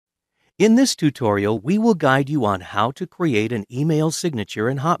In this tutorial, we will guide you on how to create an email signature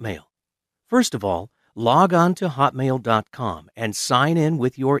in Hotmail. First of all, log on to hotmail.com and sign in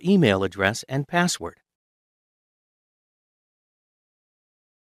with your email address and password.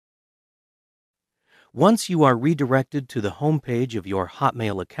 Once you are redirected to the home page of your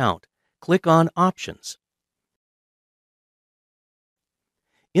Hotmail account, click on Options.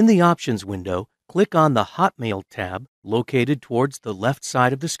 In the Options window, click on the Hotmail tab located towards the left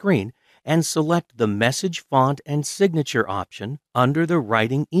side of the screen and select the Message Font and Signature option under the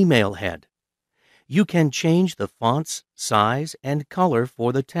Writing Email head. You can change the font's size and color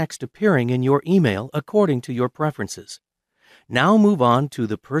for the text appearing in your email according to your preferences. Now move on to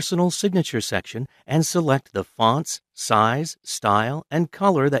the Personal Signature section and select the font's size, style, and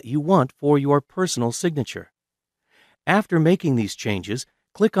color that you want for your personal signature. After making these changes,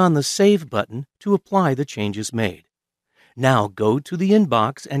 click on the Save button to apply the changes made. Now go to the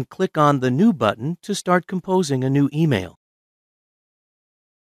inbox and click on the New button to start composing a new email.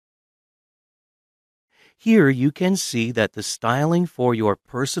 Here you can see that the styling for your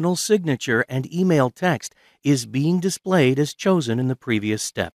personal signature and email text is being displayed as chosen in the previous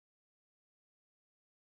step.